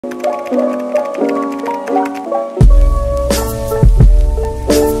Welcome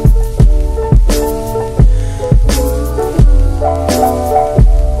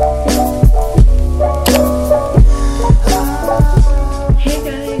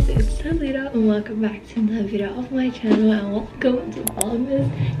back to another video of my channel and welcome to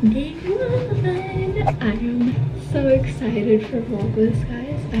vlogmas day 1. I am so excited for vlogmas,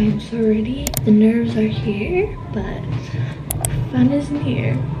 guys. I am so ready. The nerves are here, but fun is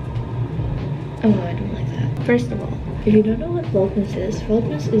near. Oh no, I don't like that. First of all, if you don't know what vlogmas is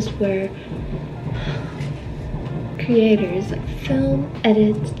where creators film,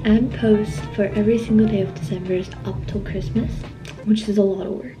 edit, and post for every single day of December up till Christmas, which is a lot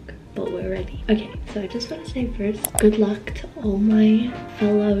of work. But we're ready. Okay, so I just want to say first, good luck to all my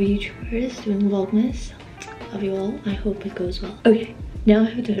fellow YouTubers doing vlogmas. Love you all. I hope it goes well. Okay, now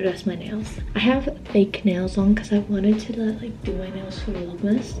I have to dress my nails. I have fake nails on because I wanted to like do my nails for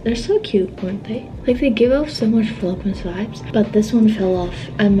vlogmas. They're so cute, aren't they? Like they give off so much vlogmas vibes. But this one fell off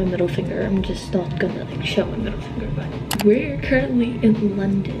and my middle finger. I'm just not gonna like show my middle finger, but we're currently in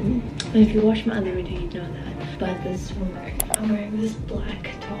London. And if you watch my other video, you know that. But this is what I'm wearing this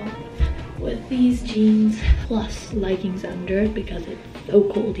black top with these jeans plus leggings under it because it's so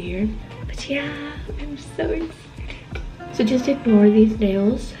cold here. But yeah, I'm so excited. So just ignore these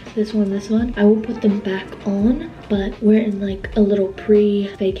nails, this one. I will put them back on, but we're in like a little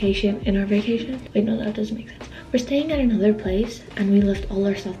pre-vacation in our vacation. Wait, no, that doesn't make sense. We're staying at another place and we left all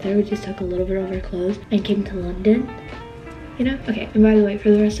our stuff there. We just took a little bit of our clothes and came to London. You know? Okay, and by the way,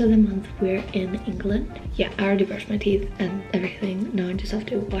 for the rest of the month, we're in England. Yeah, I already brushed my teeth and everything. Now I just have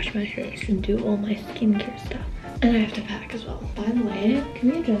to wash my face and do all my skincare stuff. And I have to pack as well. By the way, can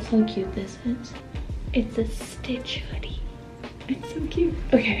you guess how cute this is? It's a Stitch hoodie. It's so cute.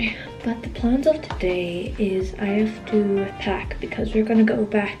 Okay, but the plans of today is I have to pack because we're gonna go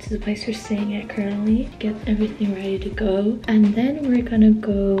back to the place we're staying at currently, get everything ready to go, and then we're gonna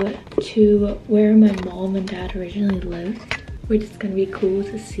go to where my mom and dad originally lived, which is gonna be cool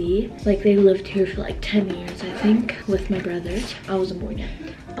to see. Like they lived here for like 10 years, I think, with my brothers. I wasn't born yet.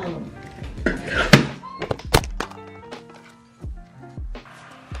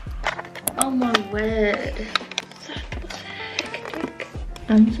 Oh my word.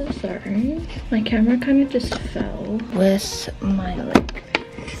 I'm so sorry. My camera kind of just fell with my like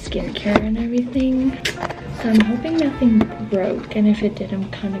skincare and everything. So I'm hoping nothing broke, and if it did, I'm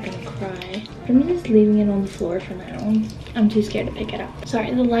kind of gonna cry. I'm just leaving it on the floor for now. I'm too scared to pick it up.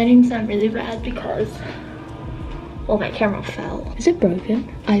 Sorry, the lighting's not really bad because, well, my camera fell. Is it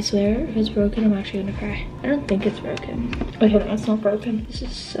broken? I swear, if it's broken, I'm actually gonna cry. I don't think it's broken. Okay, no, it's not broken. This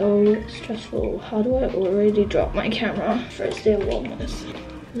is so stressful. How do I already drop my camera? First day of vlogmas.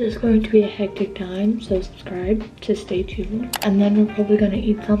 This is going to be a hectic time, so subscribe to stay tuned. And then we're probably gonna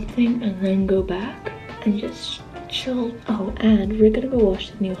eat something and then go back and just chill. Oh, and we're gonna go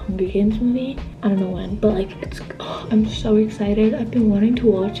watch the new Hunger Games movie. I don't know when, but like it's, oh, I'm so excited. I've been wanting to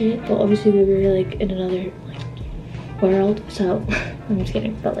watch it, but obviously we were like in another like world, so I'm just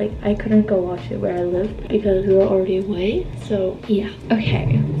kidding, but like I couldn't go watch it where I lived because we were already away. So yeah,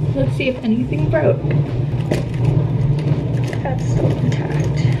 okay, let's see if anything broke. That's still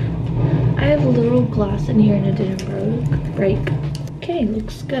intact. I have a little glass in here and it didn't break. Okay,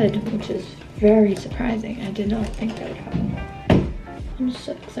 looks good, which is very surprising. I did not think that would happen. I'm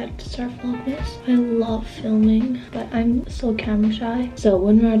so excited to start vlogmas. I love filming, but I'm still camera shy. So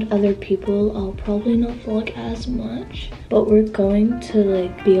when we're with other people, I'll probably not vlog as much. But we're going to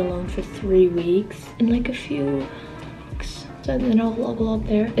like be alone for 3 weeks in like a few weeks. So then I'll vlog a lot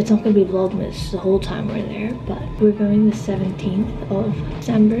there. It's not gonna be vlogmas the whole time we're there, but we're going the 17th of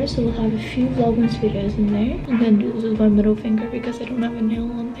December, so we'll have a few vlogmas videos in there. And then this is my middle finger because I don't have a nail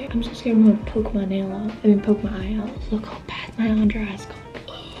on there. I'm so scared I'm gonna poke my nail out. I mean, poke my eye out. Look how bad my under eyes got.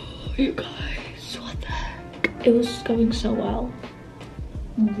 Oh, you guys, what the heck? It was going so well.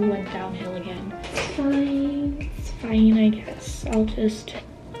 We went downhill again. Fine, it's fine, I guess. I'll just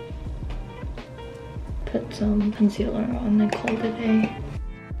put some concealer on and call it a day.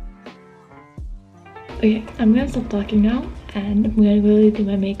 Okay, I'm gonna stop talking now and I'm gonna really do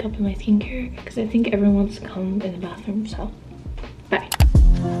my makeup and my skincare because I think everyone wants to come in the bathroom, so bye.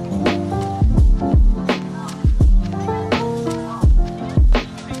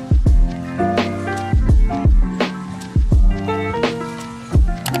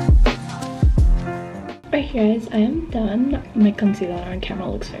 Alright guys, I am done. My concealer on camera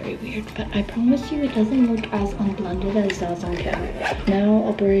looks very weird, but I promise you it doesn't look as unblended as it does on camera. Now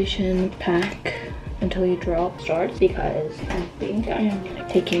Operation Pack Until You Drop starts because I think I am like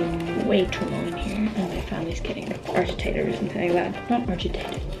taking way too long in here and my family's getting agitated or something like that. Not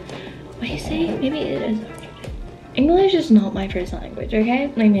agitated, What do you say? Maybe it is. English is not my first language,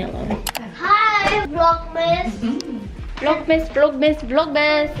 okay? Leave me alone. Hi, vlogmas. Vlogmas, vlogmas,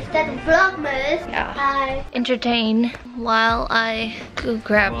 vlogmas. Is that vlogmas? Yeah. Hi. Entertain while I go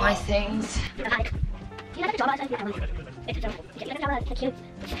grab my things.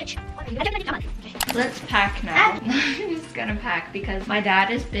 Let's pack now. I'm just gonna pack because my dad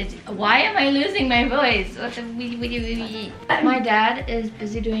is busy. Why am I losing my voice? What the My dad is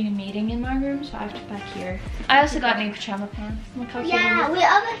busy doing a meeting in my room, so I have to pack here. I also got new pajama pants. Look how cute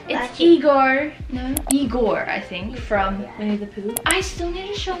it's Igor. No, Igor, I think, from Winnie the Pooh. I still need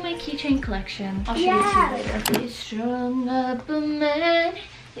to show my keychain collection. I'll show it to you later. They strung up a man.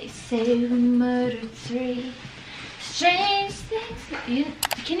 They say we murdered 3. Strange things.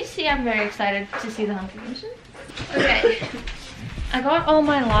 Can you see I'm very excited to see the Hunger Games? Okay. I got all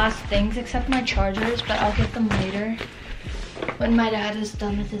my last things except my chargers, but I'll get them later when my dad is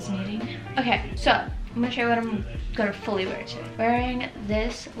done with his meeting. Okay, so I'm gonna show you what I'm gonna fully wear today. Wearing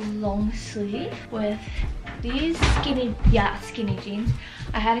this long sleeve with these skinny jeans.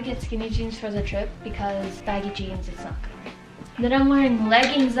 I had to get skinny jeans for the trip because baggy jeans, it's not good. Then I'm wearing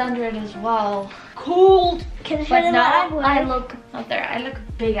leggings under it as well. Cold! But now I look out there. I look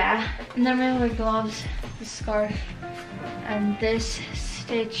bigger. And then I'm gonna wear gloves, the scarf, and this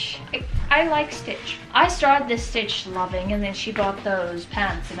Stitch. I like Stitch. I started this Stitch loving, and then she bought those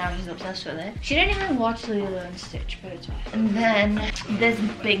pants, and now she's obsessed with it. She didn't even watch Lilo and Stitch, but it's fine. And then this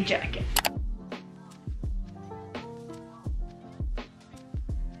big jacket.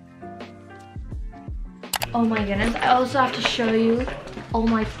 Oh my goodness, I also have to show you all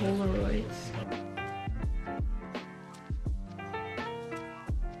my Polaroids.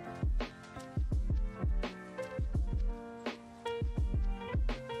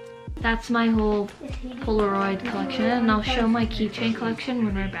 That's my whole Polaroid collection, and I'll show my keychain collection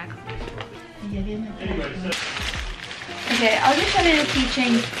when we're back. Okay, I'll just show you the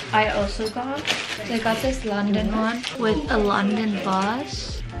keychain I also got. So I got this London one with a London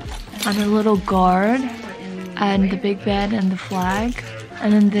bus and a little guard, and the Big Ben and the flag,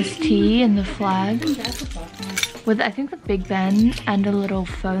 and then this T and the flag with I think the Big Ben and a little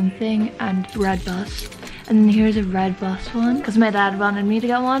phone thing and red bus. And then here's a red bus one because my dad wanted me to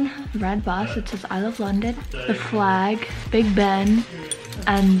get one. Red bus, it says I love London, the flag, Big Ben,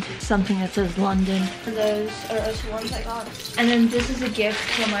 and something that says London. Those are also ones I got. And then this is a gift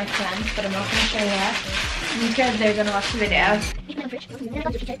for my friends, but I'm not gonna show that because they're gonna watch the video.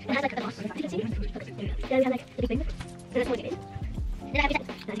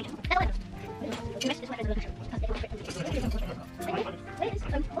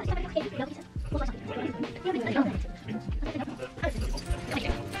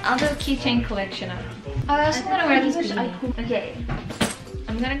 I'll do a keychain collection up. I also want to wear this beanie. Okay,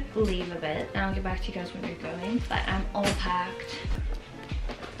 I'm gonna leave a bit and I'll get back to you guys when we're going, but I'm all packed.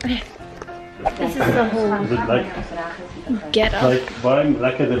 Okay. This is the whole get up. Like buying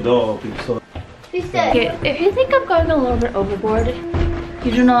like at the door. Okay, if you think I'm going a little bit overboard,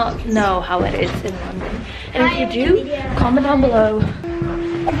 you do not know how it is in London. And if you do, comment down below.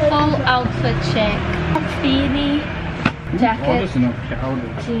 Full outfit check. Beanie, jacket,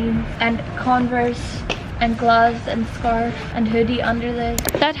 jeans, and Converse, and gloves, and scarf, and hoodie under this.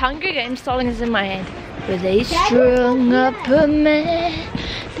 That Hunger Games song is in my head. Where they strung up a man.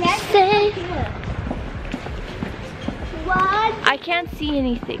 They say. I can't see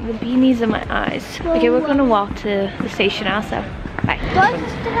anything. The beanie's in my eyes. Okay, we're gonna walk to the station now, so bye.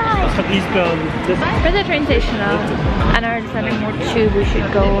 For the train station now, and are deciding what tube we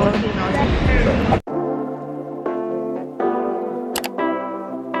should go on.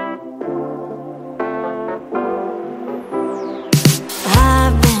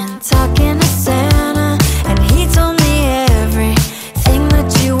 I've been talking to Santa, and he told me everything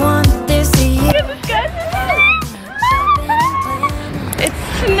that you want this year. It's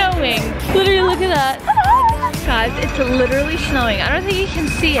snowing. Literally, look at that. Guys, it's literally snowing. I don't think you can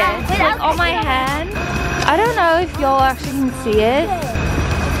see it. It's like on my hand. I don't know if y'all actually can see it.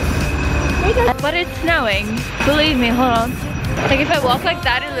 But it's snowing. Believe me, hold on. Like if I walk like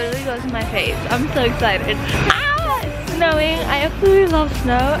that, it literally goes in my face. I'm so excited. Ah, it's snowing. I absolutely love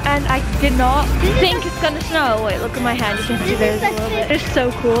snow, and I did not think it's gonna snow. Wait, look at my hand. You can see there's a little bit. It's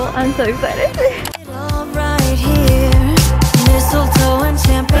so cool. I'm so excited. Right here, mistletoe and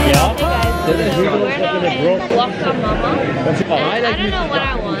champagne. Hey guys, so we're now in Walt Mama, and I don't know what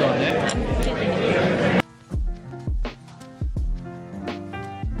I want.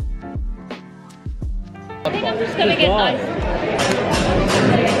 I think I'm just gonna get ice.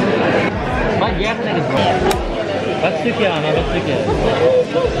 Wat stukje aan, wat stukje?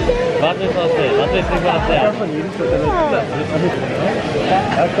 Wat is dat? Wat is dit wat dat?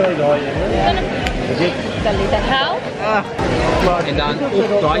 Talita, how? En dan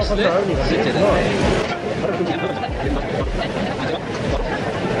op duizenden zit je er.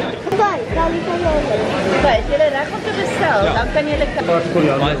 Als jullie daar komt op de cel, dan kan jullie...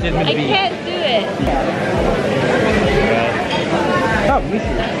 I can't do it.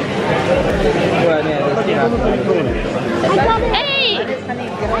 Hey!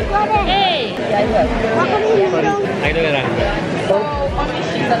 Hey! Ik doe het aan.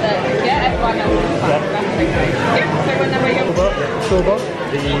 Soba,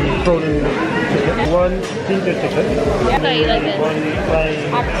 the frozen chicken, one ginger chicken, So you like this? one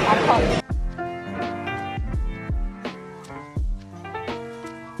plain.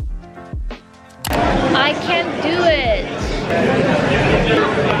 I can't do it.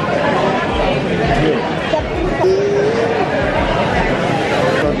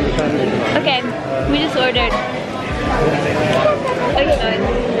 Okay, we just ordered. Okay, guys.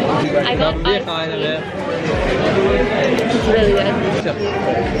 I got ice cream. It's really good.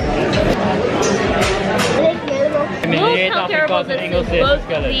 Look how terrible this is. Both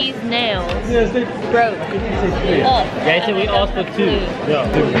these nails broke off. Jij zei we asked for two.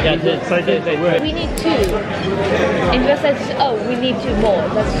 Yeah, We need two. And you said, oh, we need two more.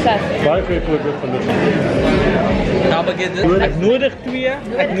 That's perfect. my favorite is from this. Nou beginnen. Ik nodig twee.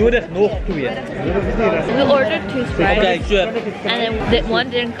 Ik nodig nog twee. We ordered two Sprites. Okay, sure. And then one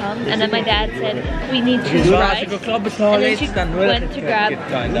didn't come. And then my dad said, we need two Sprites. And then she went to grab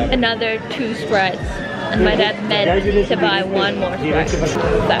another two Sprites. And my dad meant to buy one more Sprite.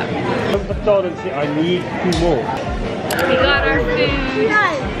 So, I need two more. we got our food.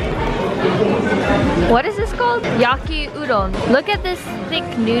 What is this called? Yaki udon. Look at this thick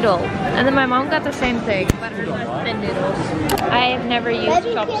noodle. And then my mom got the same thing, but thin noodles. I have never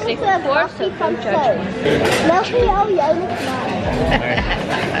used chopsticks before, so don't judge me.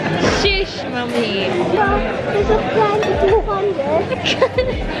 Shush, mommy. There's a plant that you wonder.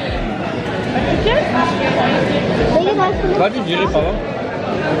 Wat doen jullie van?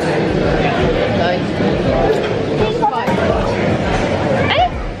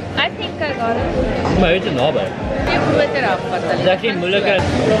 I think I got it. Maar weet je nou bij? Dat is geen moeilijke. I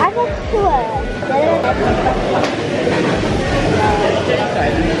got two.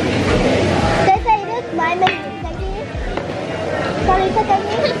 Tata, it is my menu. Sorry, Tata.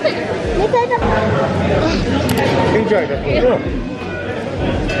 Enjoy that. Yeah.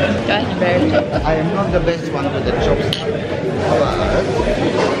 I am not the best one with the chopsticks, but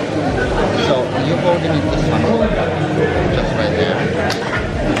so you holding it this one, just right there,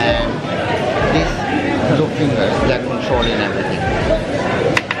 and these two fingers, they're controlling everything.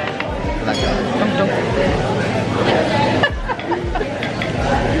 Like that.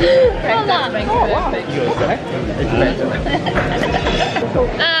 Hold on. It's better.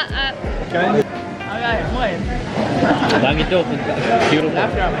 Lang je toch? Ja.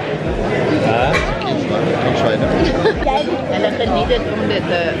 Try that. Ella geniet om dit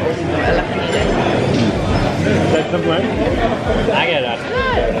Ella geniet. That's the plan? I get that.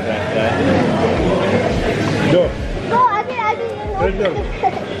 Go. No, I didn't Right know.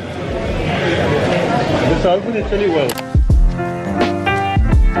 there. This open is really well.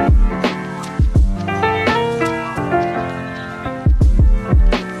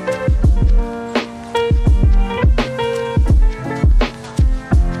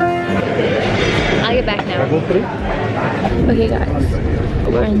 Okay guys,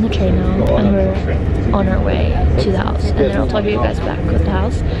 we're in the train now and we're on our way to the house, and then I'll talk to you guys back with the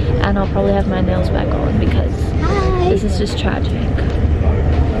house, and I'll probably have my nails back on because this is just tragic.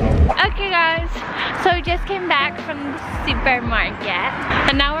 Okay guys, so we just came back from the supermarket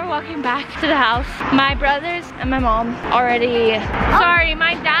and now we're walking back to the house. My brothers and my mom already, sorry,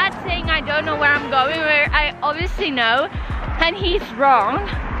 my dad's saying I don't know where I'm going, where I obviously know, and he's wrong.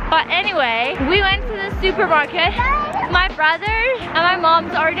 But anyway, we went to the supermarket. My brother and my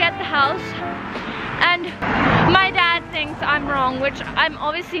mom's already at the house. And my dad thinks I'm wrong, which I'm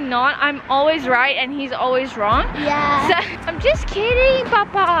obviously not. I'm always right and he's always wrong. Yeah. So, I'm just kidding,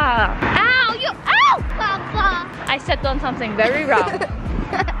 Papa. Ow, you, ow! Papa. I stepped on something very wrong.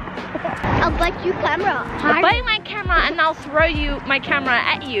 I'll bite your camera. I'll bite my camera and I'll throw my camera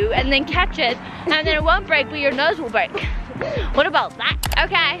at you and then catch it. And then it won't break, but your nose will break. What about that?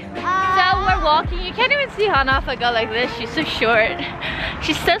 Okay, so we're walking. You can't even see Hannah if I go like this. She's so short.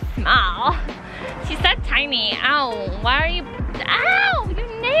 She's so small. She's so tiny. Ow, why are you, ow, your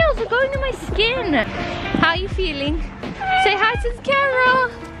nails are going to my skin. How are you feeling? Say hi to the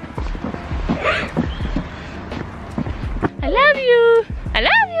camera. I love you. I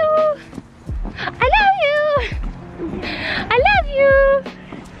love you.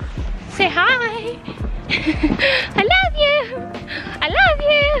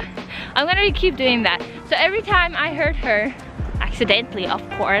 keep doing that. So every time I hurt her, accidentally of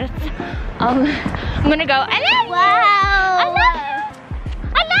course, I'm gonna go, I love you! I love you!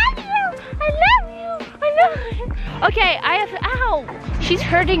 I love you! I love you! I love you! Okay, I have, ow! She's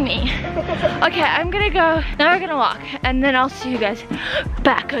hurting me. Okay, I'm gonna go, now we're gonna walk, and then I'll see you guys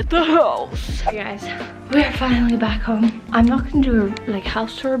back at the house. Okay guys, we're finally back home. I'm not gonna do a like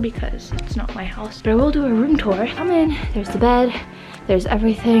house tour because it's not my house, but I will do a room tour. Come in, there's the bed, there's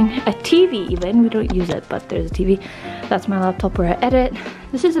everything, a TV even, we don't use it, but there's a TV. That's my laptop where I edit.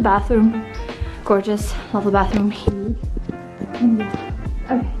 This is a bathroom, gorgeous, love the bathroom.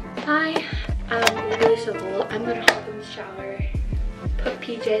 Okay, I am literally so cold. I'm gonna hop in the shower, put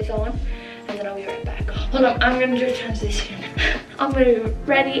PJs on, and then I'll be right back. Hold on, I'm gonna do a transition. I'm gonna be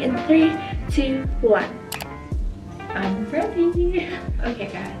ready in 3, 2, 1. I'm ready. Okay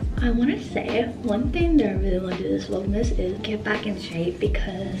guys, I want to say one thing that I really want to do this vlogmas is get back in shape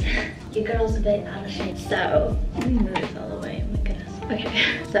because your girl's a bit out of shape. So let me move this all the way. Oh my goodness.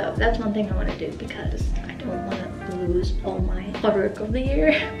 Okay, so that's one thing I want to do because I don't want to lose all my hard work of the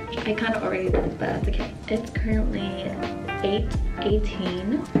year. I kind of already did, but that's okay. It's currently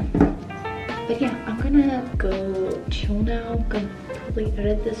 8:18. But yeah, I'm gonna go chill now. I'm gonna probably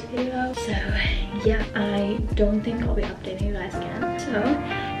edit this video. So yeah, I don't think I'll be updating you guys again. So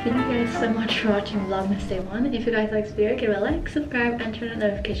thank you guys so much for watching Vlogmas Day 1. If you guys like this video, give it a like, subscribe, and turn the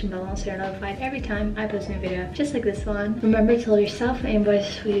notification bell on so you're notified every time I post a new video just like this one. Remember to love yourself and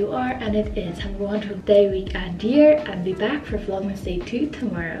embrace who you are, and it is. Have a wonderful day, week, and year, and be back for Vlogmas Day 2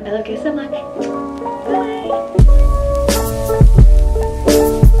 tomorrow. I love you so much. Bye!